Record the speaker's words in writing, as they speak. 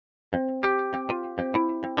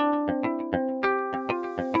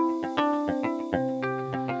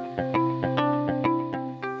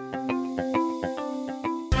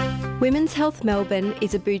Women's Health Melbourne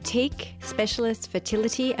is a boutique, specialist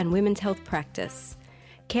fertility and women's health practice,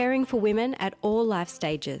 caring for women at all life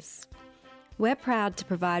stages. We're proud to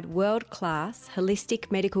provide world-class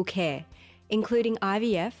holistic medical care, including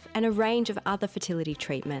IVF and a range of other fertility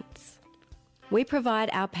treatments. We provide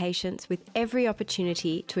our patients with every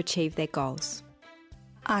opportunity to achieve their goals.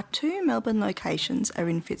 Our two Melbourne locations are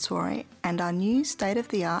in Fitzroy and our new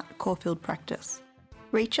state-of-the-art Caulfield practice.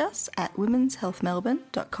 Reach us at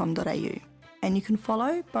womenshealthmelbourne.com.au and you can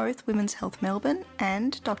follow both Women's Health Melbourne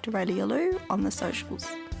and Dr. Radia Lou on the socials.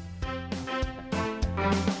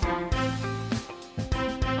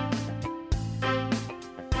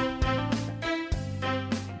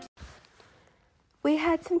 We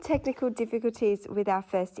had some technical difficulties with our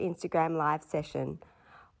first Instagram live session.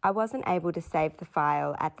 I wasn't able to save the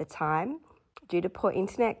file at the time due to poor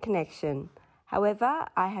internet connection. However,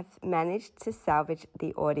 I have managed to salvage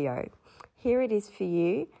the audio. Here it is for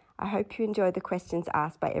you. I hope you enjoy the questions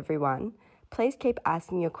asked by everyone. Please keep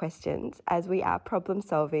asking your questions as we are problem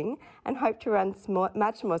solving and hope to run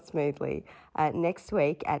much more smoothly next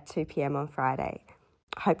week at 2 p.m. on Friday.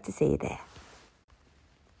 Hope to see you there.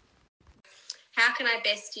 How can I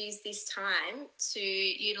best use this time to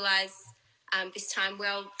utilise this time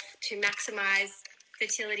well to maximise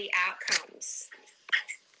fertility outcomes?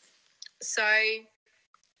 So,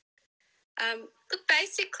 look,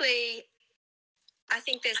 basically, I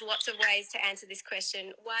think there's lots of ways to answer this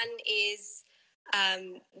question. One is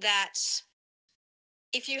that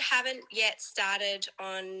if you haven't yet started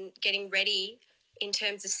on getting ready in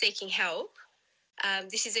terms of seeking help,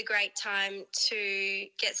 this is a great time to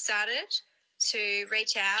get started, to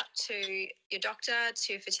reach out to your doctor,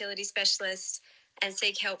 to a fertility specialist and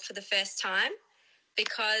seek help for the first time,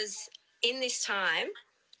 because in this time,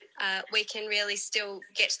 we can really still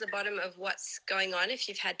get to the bottom of what's going on if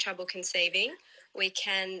you've had trouble conceiving. We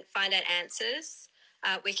can find out answers.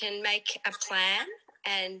 We can make a plan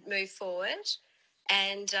and move forward.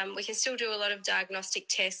 And we can still do a lot of diagnostic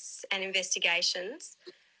tests and investigations.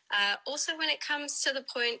 Also, when it comes to the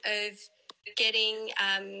point of getting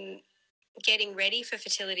ready for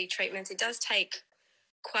fertility treatments, it does take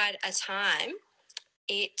quite a time.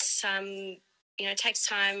 It takes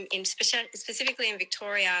time, specifically in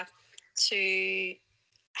Victoria, to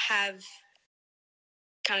have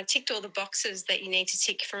kind of ticked all the boxes that you need to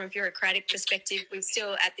tick from a bureaucratic perspective. We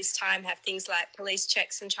still, at this time, have things like police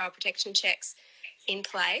checks and child protection checks in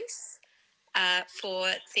place for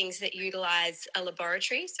things that utilise a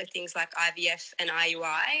laboratory, so things like IVF and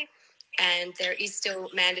IUI. And there is still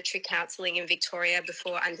mandatory counselling in Victoria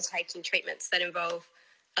before undertaking treatments that involve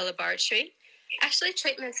a laboratory. Actually,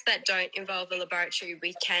 treatments that don't involve a laboratory,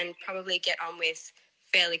 we can probably get on with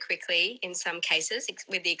fairly quickly in some cases,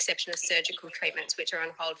 with the exception of surgical treatments, which are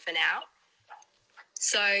on hold for now.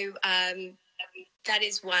 So that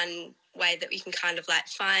is one way that we can kind of like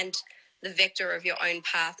find the vector of your own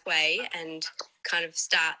pathway and kind of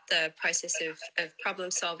start the process of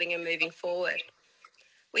problem solving and moving forward.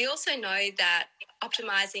 We also know that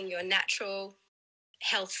optimising your natural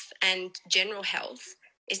health and general health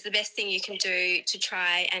is the best thing you can do to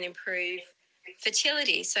try and improve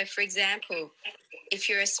fertility. So, for example, if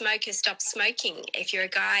you're a smoker, stop smoking. If you're a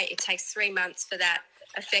guy, it takes 3 months for that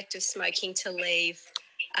effect of smoking to leave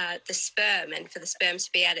the sperm and for the sperm to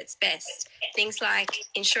be at its best. Things like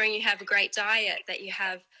ensuring you have a great diet, that you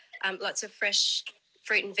have lots of fresh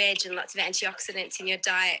fruit and veg and lots of antioxidants in your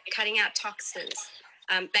diet, cutting out toxins,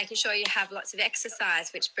 making sure you have lots of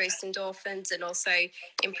exercise, which boosts endorphins and also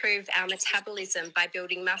improve our metabolism by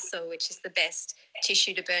building muscle, which is the best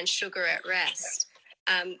tissue to burn sugar at rest.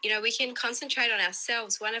 We can concentrate on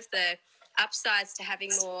ourselves. One of the upsides to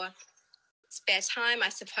having more spare time, I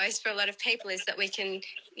suppose, for a lot of people is that we can,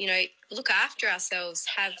 look after ourselves,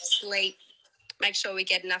 have sleep, make sure we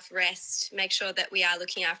get enough rest, make sure that we are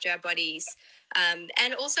looking after our bodies.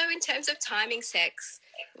 And also in terms of timing sex,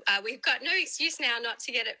 we've got no excuse now not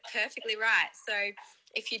to get it perfectly right. So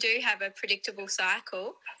if you do have a predictable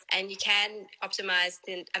cycle and you can optimise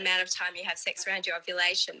the amount of time you have sex around your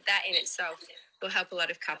ovulation, that in itself will help a lot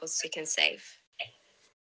of couples to conceive.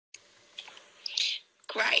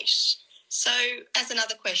 Great. So as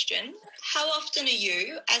another question, how often are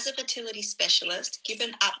you, as a fertility specialist,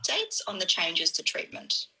 given updates on the changes to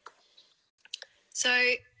treatment?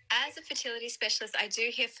 So as a fertility specialist, I do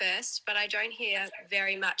hear first, but I don't hear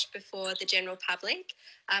very much before the general public.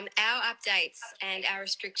 Our updates and our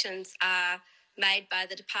restrictions are made by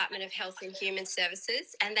the Department of Health and Human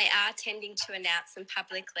Services, and they are tending to announce them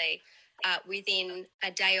publicly within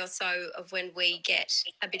a day or so of when we get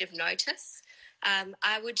a bit of notice.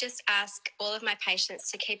 I would just ask all of my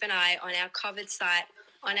patients to keep an eye on our COVID site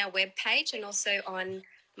on our webpage and also on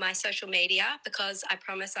my social media, because I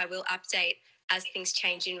promise I will update as things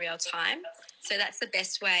change in real time. So that's the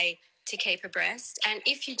best way to keep abreast. And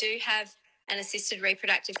if you do have an assisted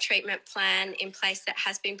reproductive treatment plan in place that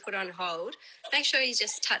has been put on hold, make sure you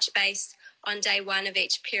just touch base on day one of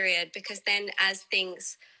each period, because then as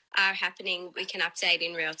things are happening, we can update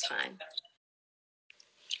in real time.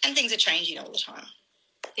 And things are changing all the time.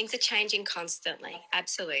 Things are changing constantly,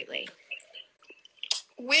 absolutely.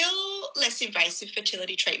 Will less invasive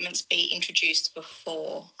fertility treatments be introduced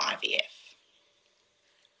before IVF?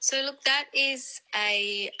 So look, that is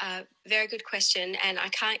a very good question, and I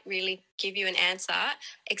can't really give you an answer,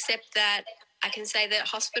 except that I can say that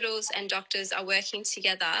hospitals and doctors are working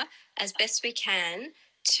together as best we can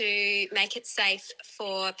to make it safe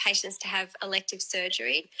for patients to have elective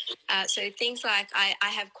surgery. So things like I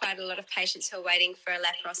have quite a lot of patients who are waiting for a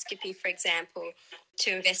laparoscopy, for example,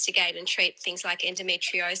 to investigate and treat things like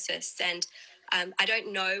endometriosis. And I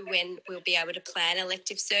don't know when we'll be able to plan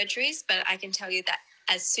elective surgeries, but I can tell you that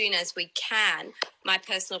as soon as we can, my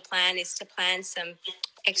personal plan is to plan some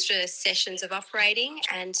extra sessions of operating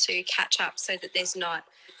and to catch up so that there's not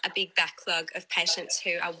a big backlog of patients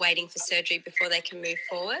who are waiting for surgery before they can move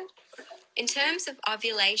forward. In terms of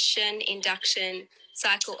ovulation, induction,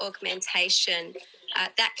 cycle augmentation,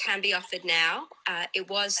 that can be offered now. It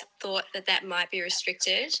was thought that that might be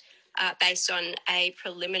restricted based on a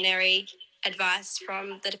preliminary advice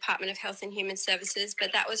from the Department of Health and Human Services,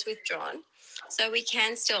 but that was withdrawn. So we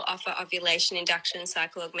can still offer ovulation, induction,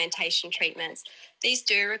 cycle augmentation treatments. These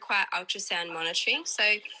do require ultrasound monitoring. So,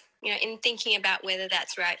 in thinking about whether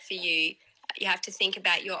that's right for you, you have to think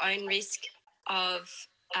about your own risk of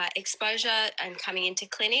exposure and coming into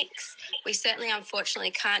clinics. We certainly,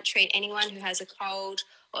 unfortunately, can't treat anyone who has a cold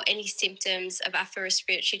or any symptoms of upper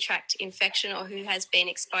respiratory tract infection or who has been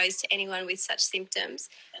exposed to anyone with such symptoms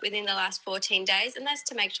within the last 14 days, and that's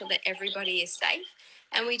to make sure that everybody is safe.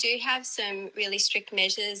 And we do have some really strict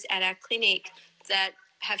measures at our clinic that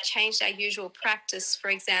have changed our usual practice. For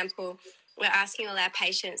example, we're asking all our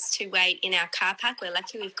patients to wait in our car park. We're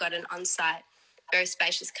lucky we've got an on-site, very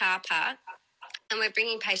spacious car park. And we're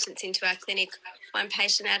bringing patients into our clinic one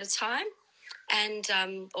patient at a time and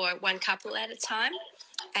or one couple at a time.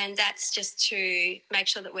 And that's just to make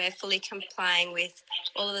sure that we're fully complying with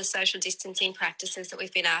all of the social distancing practices that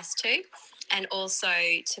we've been asked to, and also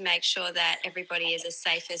to make sure that everybody is as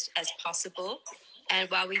safe as possible. And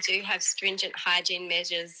while we do have stringent hygiene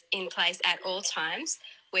measures in place at all times,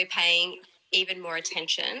 we're paying even more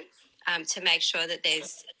attention to make sure that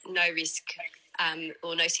there's no risk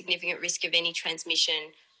or no significant risk of any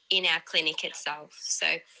transmission in our clinic itself. So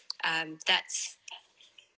that's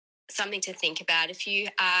something to think about. If you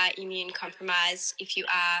are immune compromised, if you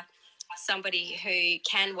are somebody who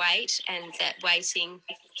can wait and that waiting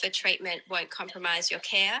for treatment won't compromise your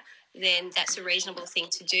care, then that's a reasonable thing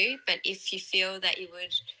to do. But if you feel that you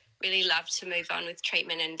would really love to move on with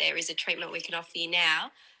treatment and there is a treatment we can offer you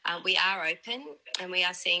now, we are open and we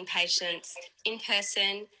are seeing patients in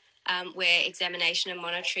person where examination and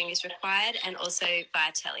monitoring is required, and also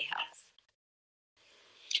via telehealth.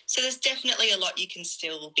 So there's definitely a lot you can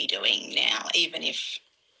still be doing now, even if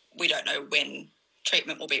we don't know when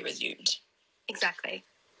treatment will be resumed. Exactly.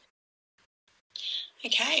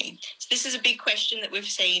 Okay, so this is a big question that we've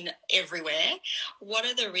seen everywhere. What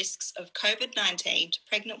are the risks of COVID-19 to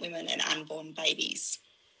pregnant women and unborn babies?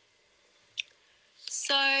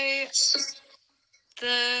 So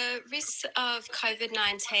the risks of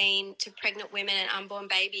COVID-19 to pregnant women and unborn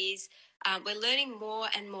babies, we're learning more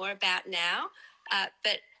and more about now.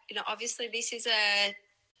 But, obviously this is a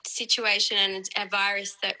situation and a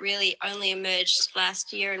virus that really only emerged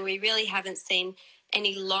last year, and we really haven't seen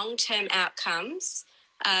any long-term outcomes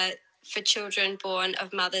for children born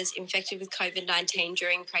of mothers infected with COVID-19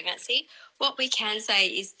 during pregnancy. What we can say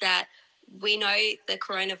is that we know the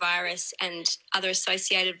coronavirus and other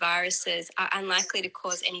associated viruses are unlikely to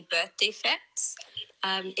cause any birth defects.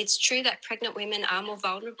 It's true that pregnant women are more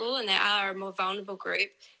vulnerable, and they are a more vulnerable group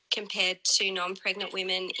compared to non-pregnant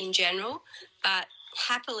women in general. But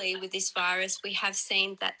happily, with this virus, we have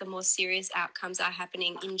seen that the more serious outcomes are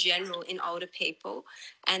happening in general in older people,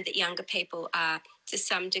 and that younger people are to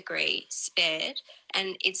some degree spared.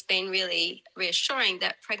 And it's been really reassuring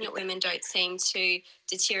that pregnant women don't seem to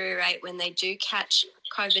deteriorate when they do catch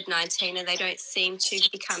COVID-19, and they don't seem to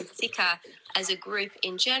become sicker as a group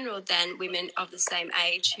in general than women of the same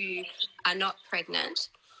age who are not pregnant.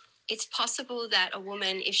 It's possible that a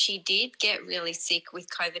woman, if she did get really sick with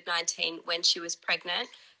COVID-19 when she was pregnant,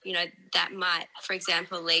 that might, for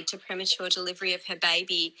example, lead to premature delivery of her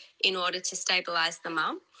baby in order to stabilise the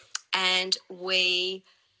mum. And we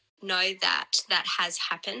know that that has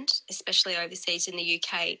happened, especially overseas in the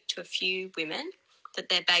UK, to a few women, that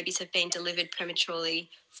their babies have been delivered prematurely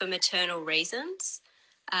for maternal reasons.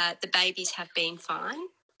 The babies have been fine.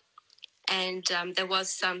 And there was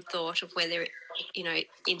some thought of whether,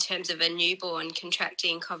 in terms of a newborn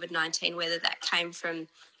contracting COVID-19, whether that came from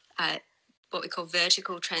what we call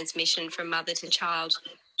vertical transmission from mother to child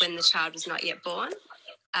when the child was not yet born.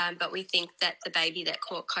 But we think that the baby that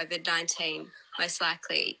caught COVID-19 most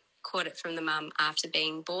likely caught it from the mum after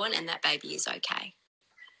being born, and that baby is okay.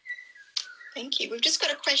 Thank you. We've just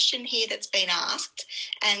got a question here that's been asked,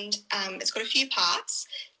 and it's got a few parts.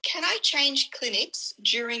 Can I change clinics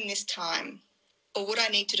during this time, or would I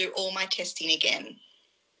need to do all my testing again?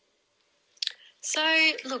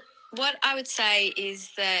 So, look, what I would say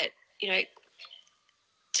is that,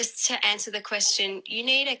 just to answer the question, you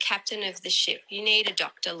need a captain of the ship. You need a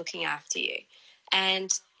doctor looking after you.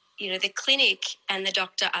 And, the clinic and the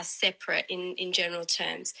doctor are separate in general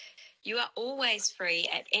terms. You are always free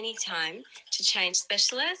at any time to change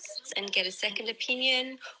specialists and get a second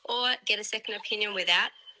opinion, or get a second opinion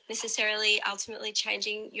without necessarily ultimately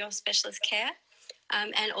changing your specialist care,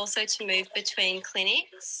 and also to move between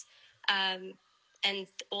clinics. And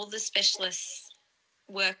all the specialists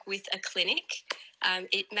work with a clinic.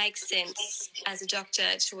 It makes sense as a doctor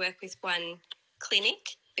to work with one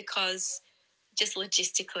clinic because just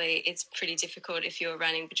logistically it's pretty difficult if you're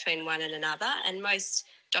running between one and another. And most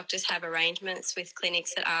doctors have arrangements with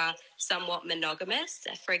clinics that are somewhat monogamous.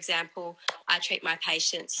 For example, I treat my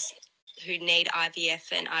patients who need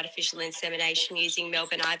IVF and artificial insemination using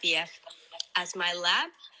Melbourne IVF as my lab.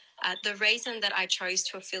 The reason that I chose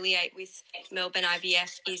to affiliate with Melbourne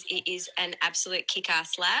IVF is it is an absolute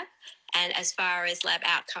kick-ass lab. And as far as lab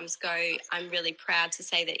outcomes go, I'm really proud to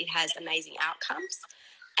say that it has amazing outcomes.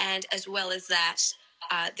 And as well as that,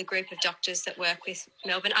 the group of doctors that work with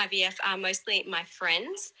Melbourne IVF are mostly my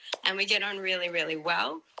friends, and we get on really, really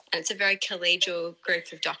well. And it's a very collegial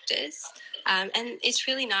group of doctors. And it's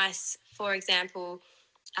really nice, for example,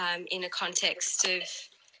 in a context of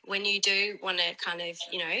when you do want to kind of,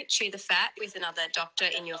 chew the fat with another doctor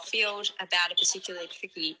in your field about a particularly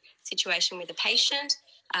tricky situation with a patient,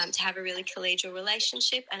 to have a really collegial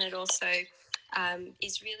relationship. And it also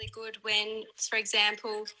is really good when, for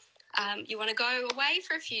example, you want to go away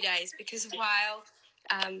for a few days, because while,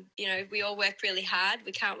 we all work really hard,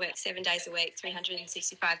 we can't work 7 days a week,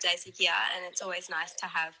 365 days a year, and it's always nice to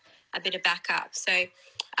have a bit of backup. So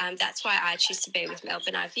that's why I choose to be with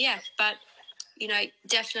Melbourne IVF. But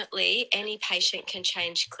definitely any patient can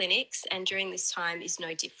change clinics, and during this time is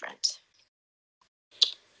no different.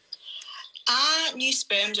 Are new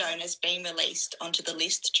sperm donors being released onto the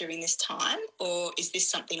list during this time, or is this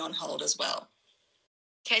something on hold as well?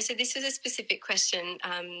 Okay, so this was a specific question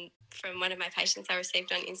from one of my patients I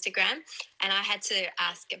received on Instagram, and I had to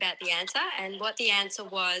ask about the answer. And what the answer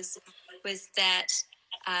was that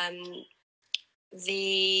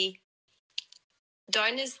the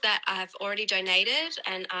donors that have already donated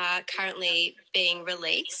and are currently being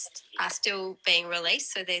released are still being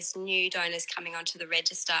released. So there's new donors coming onto the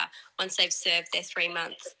register once they've served their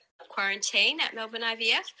 3-month quarantine at Melbourne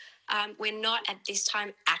IVF. We're not at this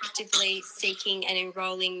time actively seeking and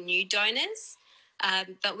enrolling new donors,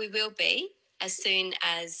 but we will be as soon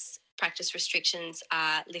as practice restrictions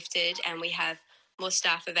are lifted and we have more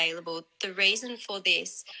staff available. The reason for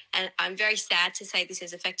this, and I'm very sad to say this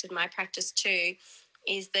has affected my practice too,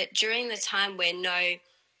 is that during the time where no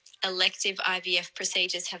elective IVF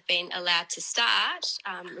procedures have been allowed to start,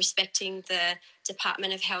 respecting the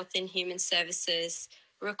Department of Health and Human Services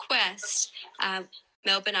request,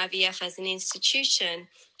 Melbourne IVF as an institution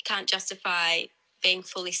can't justify being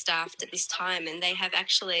fully staffed at this time, and they have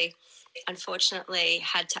actually, unfortunately,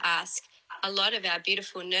 had to ask a lot of our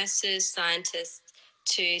beautiful nurses, scientists,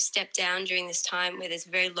 to step down during this time where there's a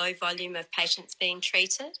very low volume of patients being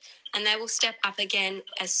treated, and they will step up again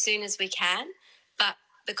as soon as we can. But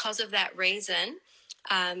because of that reason,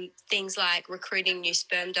 things like recruiting new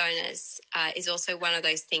sperm donors is also one of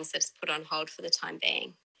those things that's put on hold for the time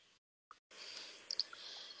being.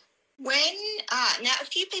 Now a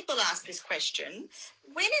few people ask this question,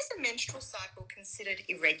 when is a menstrual cycle considered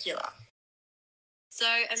irregular? So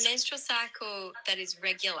a menstrual cycle that is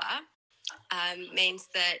regular means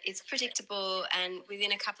that it's predictable, and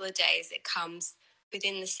within a couple of days it comes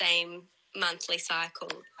within the same monthly cycle.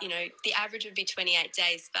 The average would be 28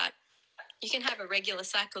 days, but you can have a regular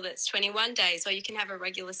cycle that's 21 days, or you can have a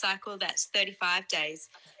regular cycle that's 35 days.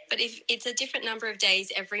 But if it's a different number of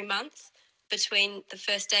days every month between the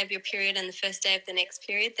first day of your period and the first day of the next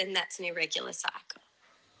period, then that's an irregular cycle.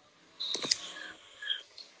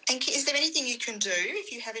 And is there anything you can do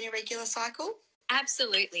if you have an irregular cycle?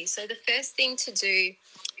 Absolutely. So the first thing to do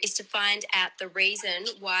is to find out the reason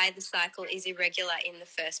why the cycle is irregular in the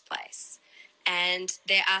first place. And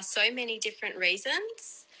there are so many different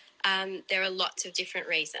reasons. There are lots of different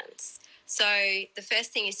reasons. So the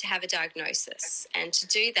first thing is to have a diagnosis. And to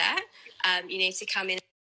do that, you need to come in,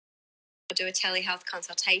 do a telehealth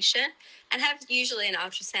consultation, and have usually an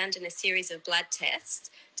ultrasound and a series of blood tests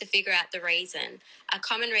to figure out the reason. A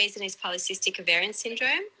common reason is polycystic ovarian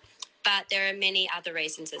syndrome, but there are many other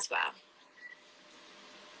reasons as well.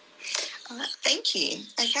 Thank you.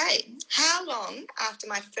 Okay. How long after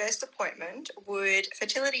my first appointment would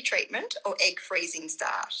fertility treatment or egg freezing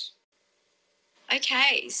start?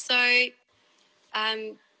 Okay, so,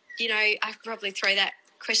 I could probably throw that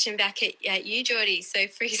question back at you, Geordie. So,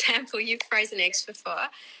 for example, you've frozen eggs before.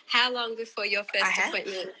 How long before your first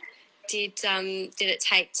appointment did it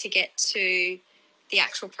take to get to the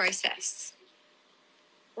actual process?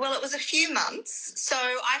 Well, it was a few months. So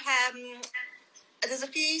there's a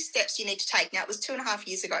few steps you need to take. Now, it was 2.5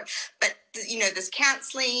 years ago, but, there's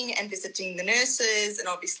counselling and visiting the nurses and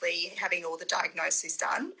obviously having all the diagnoses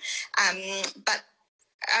done. But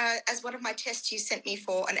as one of my tests, you sent me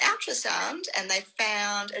for an ultrasound and they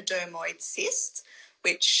found a dermoid cyst,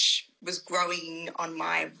 which was growing on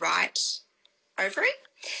my right ovary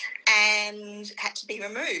and had to be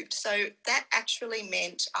removed. So that actually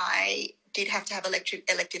meant I did have to have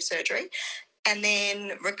elective surgery and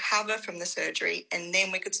then recover from the surgery, and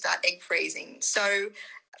then we could start egg freezing. So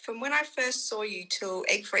from when I first saw you till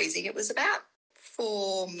egg freezing, it was about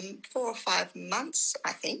 4 or 5 months,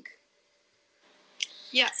 I think.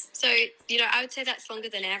 Yes. So, I would say that's longer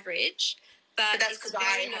than average. But that's because I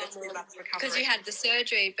had a 2 months recovery. Because you had the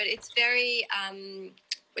surgery, but it's very,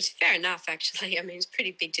 which is fair enough, actually. I mean, it's a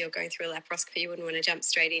pretty big deal going through a laparoscopy. You wouldn't want to jump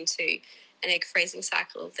straight into an egg freezing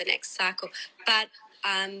cycle or the next cycle. But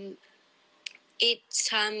it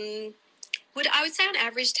would, I would say on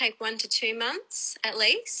average, take 1 to 2 months at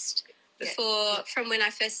least from when I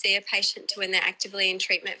first see a patient to when they're actively in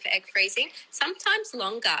treatment for egg freezing. Sometimes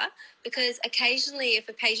longer, because occasionally if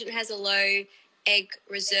a patient has a low egg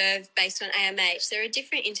reserve based on AMH, there are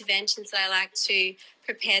different interventions that I like to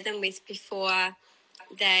prepare them with before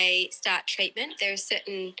they start treatment. There are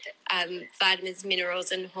certain vitamins,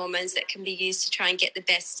 minerals and hormones that can be used to try and get the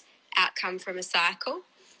best outcome from a cycle.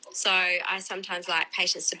 So I sometimes like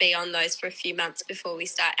patients to be on those for a few months before we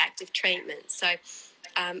start active treatment. So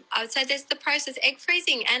I would say there's the process. Egg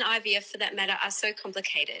freezing and IVF, for that matter, are so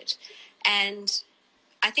complicated. And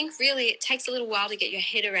I think really it takes a little while to get your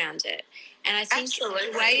head around it. And I think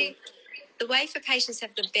the way for patients to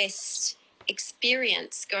have the best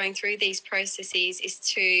experience going through these processes is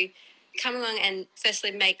to come along and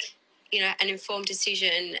firstly make, an informed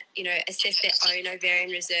decision, assess their own ovarian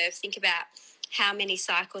reserve, think about how many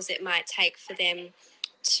cycles it might take for them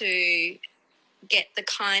to get the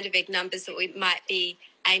kind of egg numbers that we might be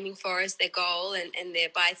aiming for as their goal, and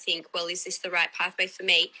thereby think, well, is this the right pathway for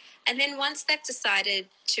me? And then once they've decided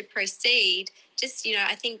to proceed, just,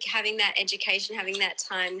 I think having that education, having that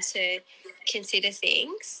time to consider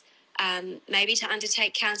things, maybe to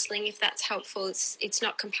undertake counselling if that's helpful. It's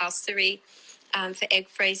not compulsory for egg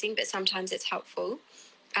freezing, but sometimes it's helpful.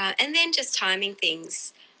 And then just timing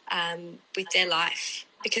things with their life,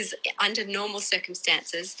 because under normal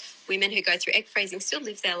circumstances, women who go through egg freezing still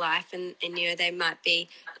live their life, and they might be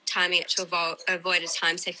timing it to avoid a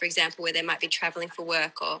time, say, for example, where they might be travelling for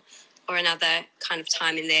work or another kind of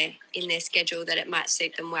time in their schedule that it might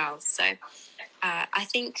suit them well. So I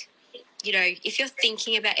think, if you're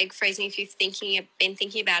thinking about egg freezing, if you've been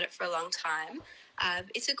thinking about it for a long time,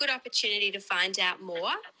 it's a good opportunity to find out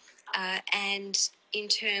more. And in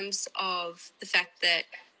terms of the fact that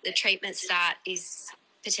the treatment start is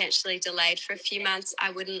potentially delayed for a few months, I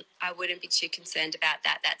wouldn't be too concerned about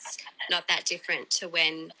that. That's not that different to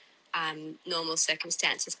when normal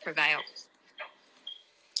circumstances prevail.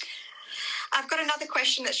 I've got another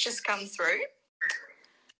question that's just come through.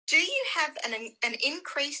 Do you have an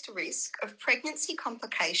increased risk of pregnancy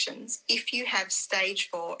complications if you have stage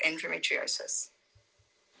 4 endometriosis?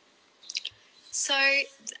 So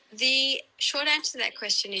the short answer to that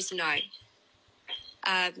question is no.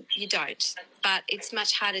 You don't, but it's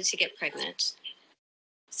much harder to get pregnant.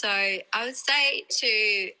 So I would say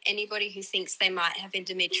to anybody who thinks they might have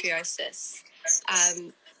endometriosis,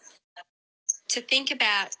 to think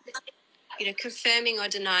about, confirming or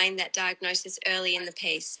denying that diagnosis early in the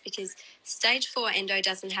piece, because stage 4 endo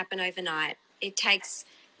doesn't happen overnight. It takes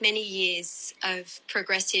many years of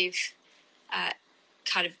progressive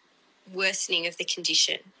kind of worsening of the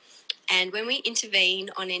condition. And when we intervene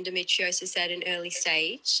on endometriosis at an early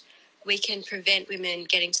stage, we can prevent women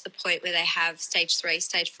getting to the point where they have stage 3,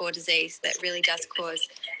 stage 4 disease that really does cause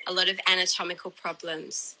a lot of anatomical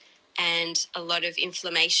problems and a lot of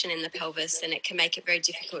inflammation in the pelvis, and it can make it very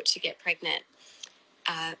difficult to get pregnant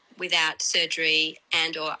without surgery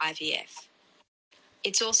and or IVF.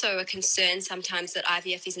 It's also a concern sometimes that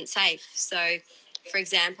IVF isn't safe. So, for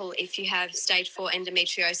example, if you have stage 4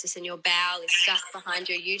 endometriosis and your bowel is stuck behind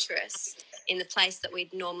your uterus in the place that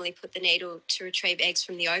we'd normally put the needle to retrieve eggs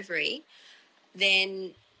from the ovary,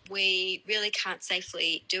 then we really can't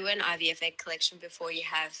safely do an IVF egg collection before you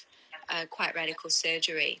have quite radical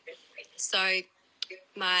surgery. So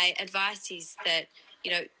my advice is that,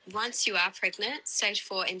 once you are pregnant, stage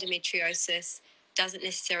 4 endometriosis doesn't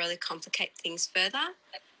necessarily complicate things further.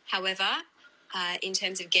 However, in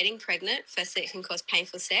terms of getting pregnant, firstly, it can cause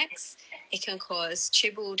painful sex. It can cause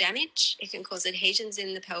tubal damage. It can cause adhesions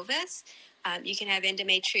in the pelvis. You can have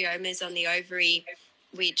endometriomas on the ovary,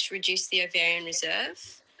 which reduce the ovarian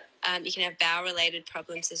reserve. You can have bowel-related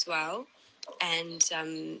problems as well. And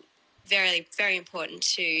very, very important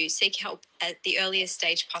to seek help at the earliest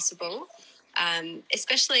stage possible,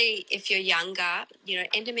 especially if you're younger.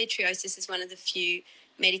 Endometriosis is one of the few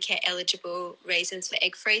Medicare-eligible reasons for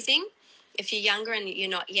egg freezing. If you're younger and you're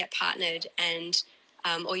not yet partnered and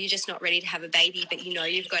or you're just not ready to have a baby, but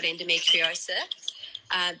you've got endometriosis,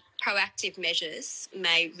 proactive measures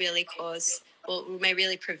may really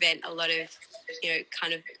prevent a lot of,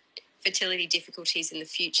 kind of fertility difficulties in the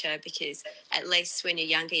future, because at least when you're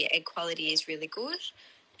younger, your egg quality is really good,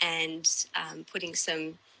 and putting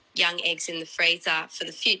some young eggs in the freezer for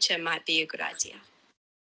the future might be a good idea.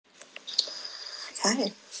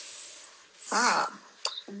 Okay.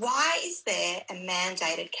 Why is there a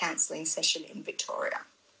mandated counselling session in Victoria?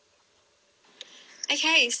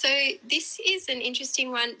 Okay, so this is an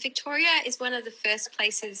interesting one. Victoria is one of the first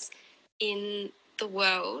places in the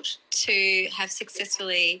world to have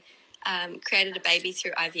successfully created a baby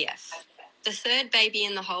through IVF. The third baby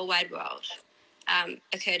in the whole wide world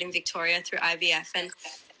occurred in Victoria through IVF. And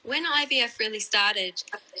when IVF really started,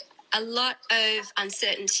 a lot of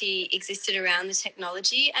uncertainty existed around the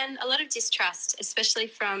technology and a lot of distrust, especially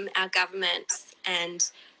from our government and,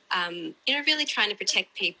 really trying to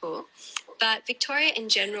protect people. But Victoria in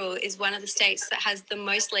general is one of the states that has the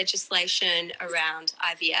most legislation around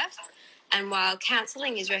IVF. And while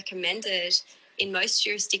counselling is recommended, in most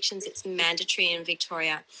jurisdictions it's mandatory in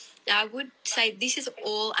Victoria. Now, I would say this is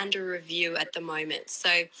all under review at the moment.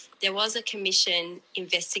 So there was a commission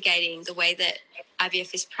investigating the way that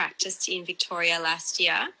IVF is practiced in Victoria last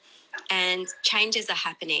year, and changes are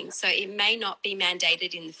happening. So it may not be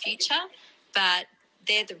mandated in the future, but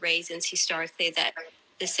they're the reasons historically that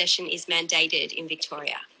the session is mandated in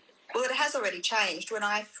Victoria. Well, it has already changed. When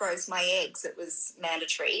I froze my eggs, it was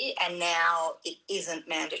mandatory, and now it isn't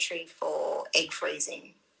mandatory for egg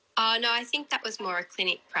freezing. Oh, no, I think that was more a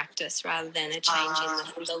clinic practice rather than a change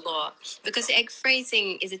in the law, because egg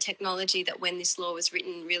freezing is a technology that when this law was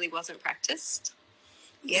written really wasn't practiced.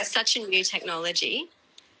 Yep. It's such a new technology,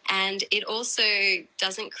 and it also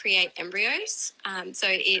doesn't create embryos. So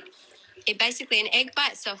it basically, an egg by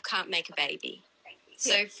itself can't make a baby.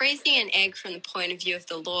 So freezing an egg from the point of view of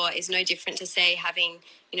the law is no different to, say, having,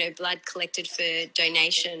 blood collected for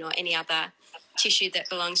donation or any other tissue that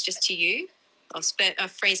belongs just to you, or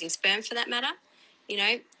freezing sperm for that matter.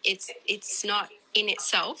 It's not in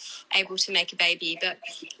itself able to make a baby. But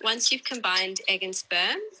once you've combined egg and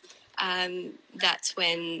sperm, that's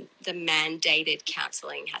when the mandated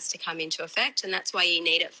counselling has to come into effect, and that's why you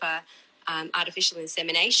need it for artificial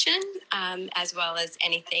insemination, as well as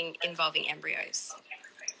anything involving embryos.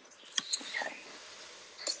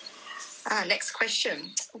 Next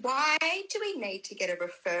question. Why do we need to get a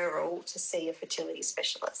referral to see a fertility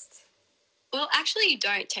specialist? Well, actually, you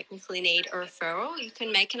don't technically need a referral. You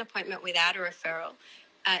can make an appointment without a referral.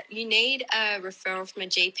 You need a referral from a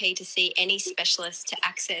GP to see any specialist to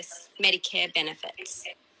access Medicare benefits.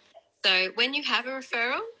 So when you have a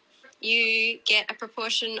referral, you get a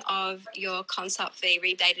proportion of your consult fee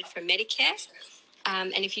rebated from Medicare.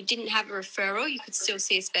 And if you didn't have a referral, you could still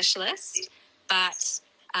see a specialist. But,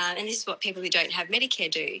 and this is what people who don't have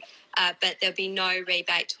Medicare do, but there'll be no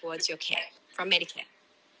rebate towards your care from Medicare.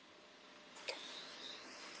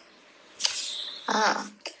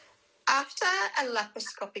 After a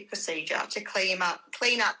laparoscopic procedure to clean up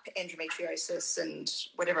endometriosis and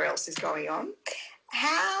whatever else is going on,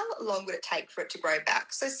 how long would it take for it to grow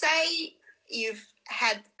back? So say you've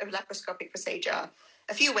had a laparoscopic procedure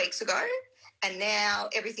a few weeks ago and now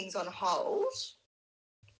everything's on hold.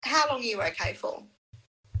 How long are you okay for?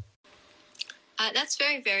 That's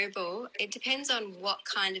very variable. It depends on what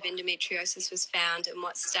kind of endometriosis was found and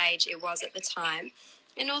what stage it was at the time.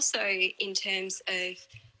 And also in terms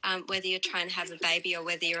of whether you're trying to have a baby or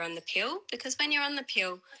whether you're on the pill, because when you're on the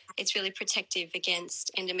pill, it's really protective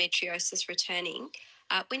against endometriosis returning.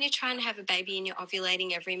 When you're trying to have a baby and you're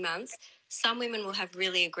ovulating every month, some women will have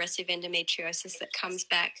really aggressive endometriosis that comes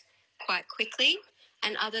back quite quickly,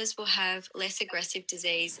 and others will have less aggressive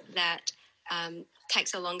disease that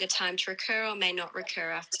takes a longer time to recur or may not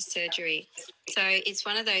recur after surgery. So it's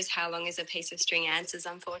one of those how long is a piece of string answers,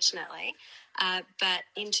 unfortunately. But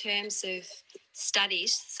in terms of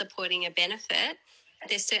studies supporting a benefit,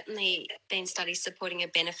 there's certainly been studies supporting a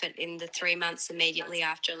benefit in the 3 months immediately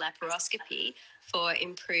after laparoscopy for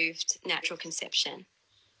improved natural conception.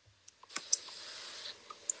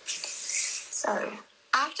 So,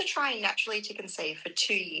 after trying naturally to conceive for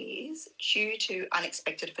 2 years due to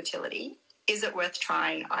unexpected fertility, is it worth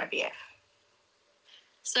trying IVF?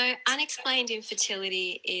 So unexplained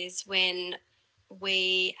infertility is when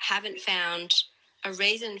we haven't found a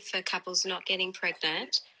reason for couples not getting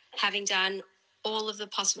pregnant, having done all of the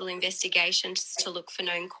possible investigations to look for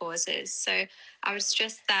known causes. So I would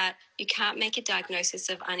stress that you can't make a diagnosis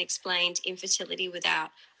of unexplained infertility without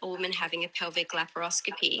a woman having a pelvic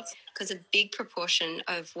laparoscopy, because a big proportion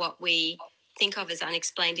of what we think of as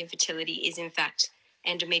unexplained infertility is in fact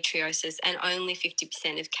endometriosis, and only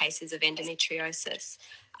 50% of cases of endometriosis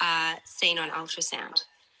are seen on ultrasound.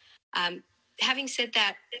 Having said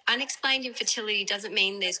that, unexplained infertility doesn't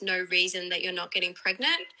mean there's no reason that you're not getting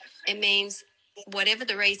pregnant. It means whatever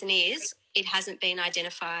the reason is, it hasn't been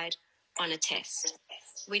identified on a test.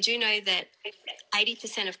 We do know that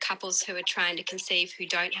 80% of couples who are trying to conceive who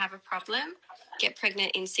don't have a problem get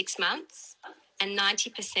pregnant in 6 months, and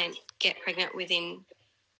 90% get pregnant within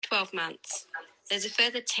 12 months. There's a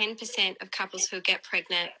further 10% of couples who get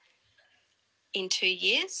pregnant in 2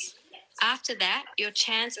 years. After that, your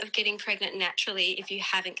chance of getting pregnant naturally, if you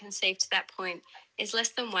haven't conceived to that point, is less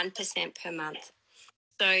than 1% per month.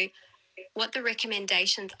 So what the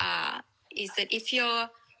recommendations are is that if you're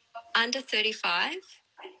under 35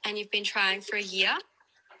 and you've been trying for a year,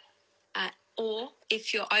 or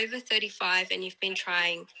if you're over 35 and you've been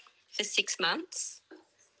trying for 6 months,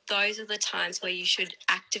 those are the times where you should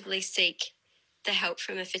actively seek the help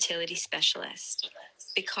from a fertility specialist,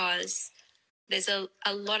 because there's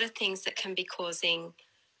a lot of things that can be causing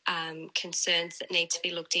concerns that need to be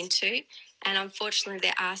looked into. And unfortunately,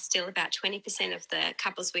 there are still about 20% of the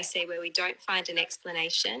couples we see where we don't find an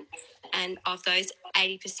explanation. And of those,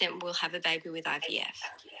 80% will have a baby with IVF.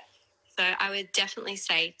 So I would definitely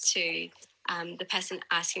say to the person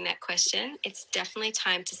asking that question, it's definitely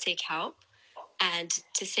time to seek help and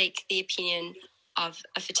to seek the opinion of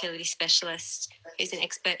a fertility specialist who's an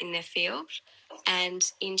expert in their field. And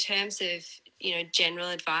in terms of, general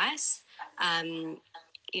advice,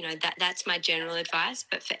 that's my general advice.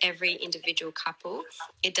 But for every individual couple,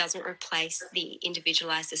 it doesn't replace the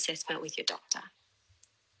individualised assessment with your doctor.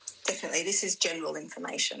 Definitely, this is general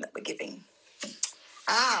information that we're giving.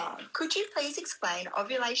 Could you please explain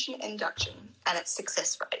ovulation induction and its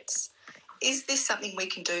success rates? Is this something we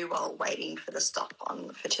can do while waiting for the stop on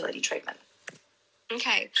fertility treatment?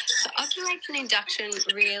 Okay, so ovulation induction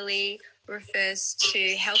really refers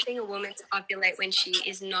to helping a woman to ovulate when she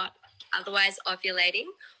is not otherwise ovulating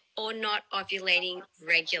or not ovulating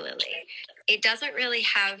regularly. It doesn't really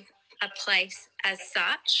have a place as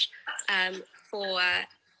such for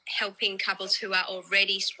helping couples who are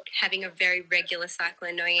already having a very regular cycle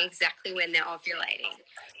and knowing exactly when they're ovulating.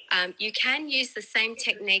 You can use the same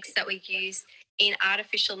techniques that we use in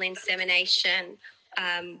artificial insemination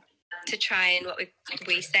to try and what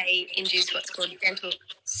we say induce what's called gentle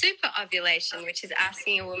superovulation, which is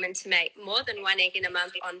asking a woman to make more than 1 egg in a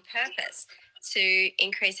month on purpose to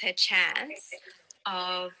increase her chance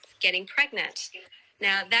of getting pregnant.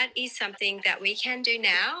 Now, that is something that we can do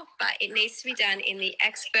now, but it needs to be done in the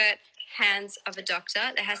expert hands of a doctor.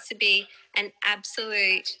 There has to be an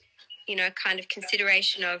absolute, kind of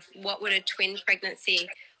consideration of what would a twin pregnancy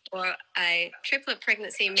or a triplet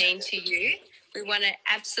pregnancy mean to you. We want to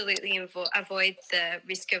absolutely avoid the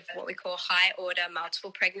risk of what we call high-order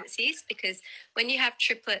multiple pregnancies, because when you have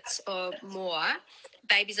triplets or more,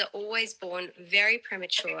 babies are always born very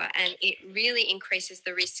premature, and it really increases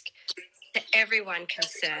the risk to everyone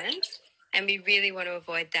concerned, and we really want to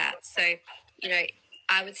avoid that. So,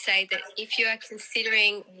 I would say that if you are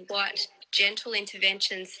considering what gentle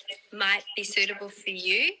interventions might be suitable for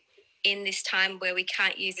you in this time where we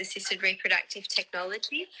can't use assisted reproductive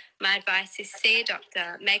technology, my advice is see a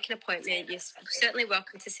doctor, make an appointment. You're certainly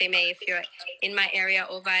welcome to see me if you're in my area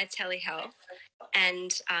or via telehealth,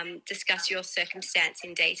 and discuss your circumstance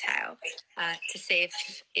in detail to see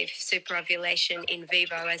if superovulation in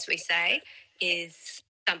vivo, as we say, is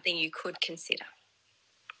something you could consider.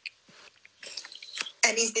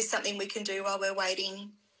 And is this something we can do while we're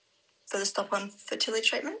waiting for the stop on fertility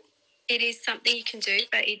treatment? It is something you can do,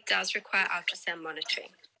 but it does require ultrasound monitoring.